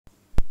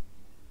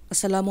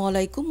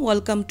Assalamualaikum.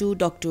 Welcome to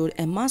Dr.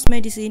 Emma's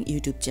Medicine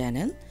YouTube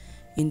channel.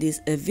 In this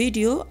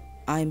video,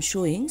 I am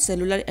showing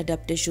cellular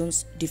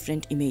adaptations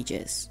different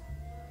images.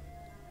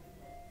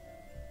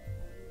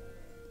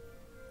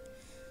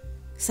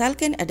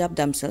 Cells can adapt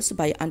themselves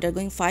by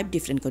undergoing 5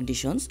 different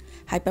conditions: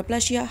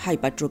 hyperplasia,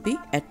 hypertrophy,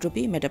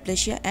 atrophy,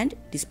 metaplasia, and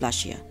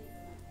dysplasia.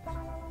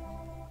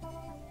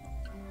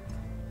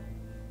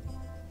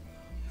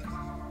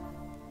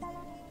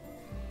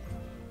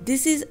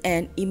 This is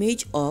an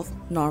image of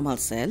normal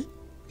cell.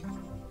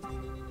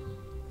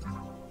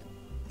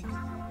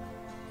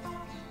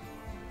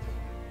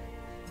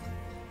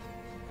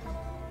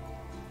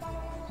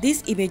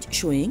 This image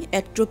showing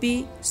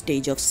atrophy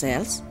stage of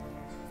cells,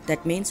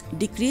 that means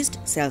decreased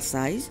cell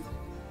size.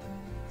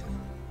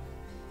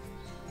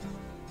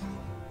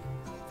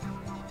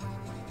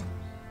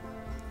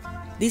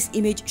 This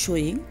image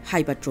showing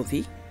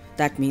hypertrophy,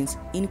 that means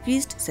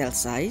increased cell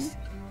size.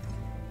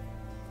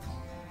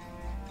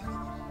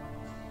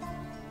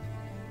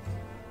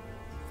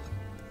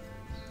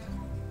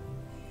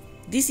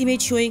 This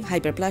image showing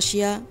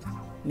hyperplasia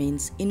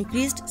means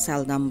increased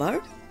cell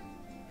number.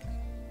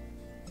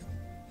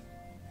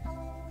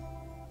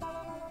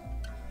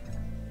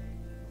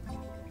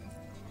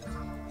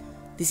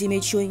 This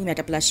image showing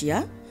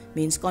metaplasia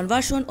means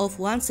conversion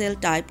of one cell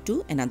type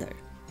to another.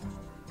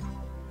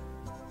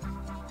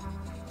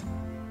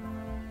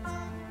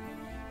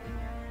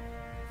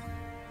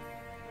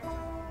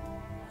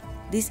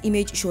 This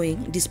image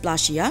showing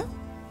dysplasia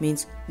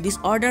means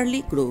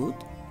disorderly growth.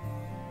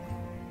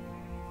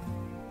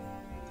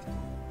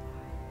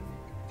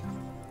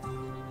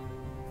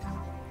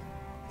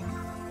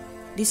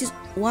 This is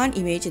one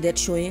image that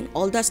showing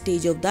all the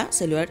stage of the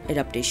cellular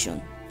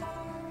adaptation.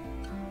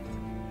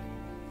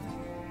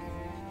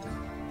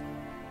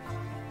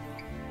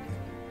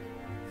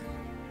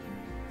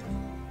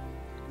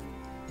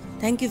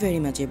 Thank you very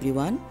much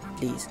everyone.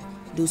 Please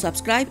do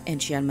subscribe and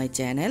share my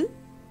channel.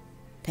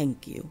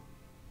 Thank you.